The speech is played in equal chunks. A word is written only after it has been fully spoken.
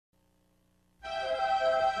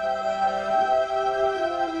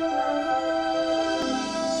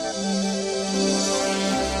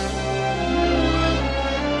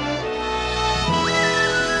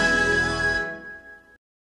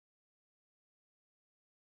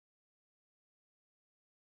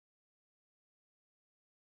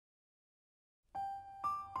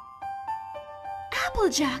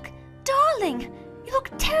Applejack, darling, you look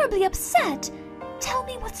terribly upset. Tell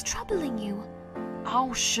me what's troubling you.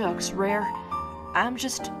 Oh, shucks, Rare. I'm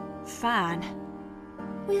just fine.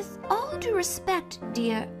 With all due respect,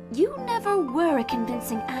 dear, you never were a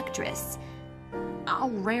convincing actress. Oh,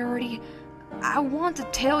 Rarity, I want to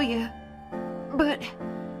tell you, but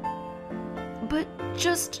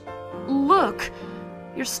just look.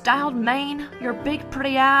 Your styled mane, your big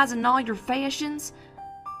pretty eyes, and all your fashions.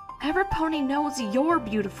 Every pony knows you're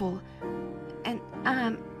beautiful, and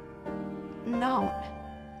I'm not.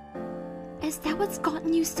 Is that what's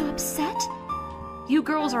gotten you so upset? You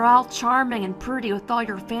girls are all charming and pretty with all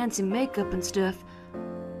your fancy makeup and stuff,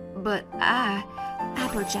 but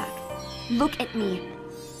Applejack, look at me.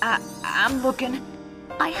 I'm looking.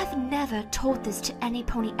 I have never told this to any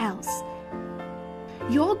pony else.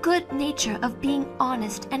 Your good nature of being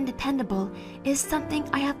honest and dependable is something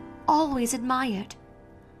I have always admired.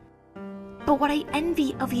 But what I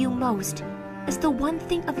envy of you most is the one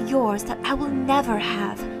thing of yours that I will never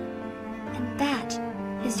have, and that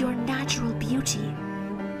is your natural beauty.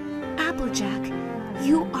 Applejack,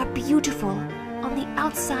 you are beautiful on the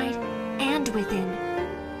outside and within.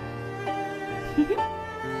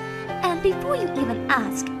 And before you even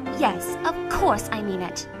ask, yes, of course I mean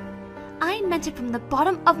it. I meant it from the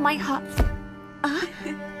bottom of my heart.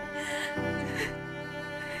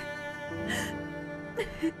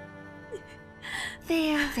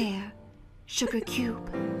 There, Sugar Cube.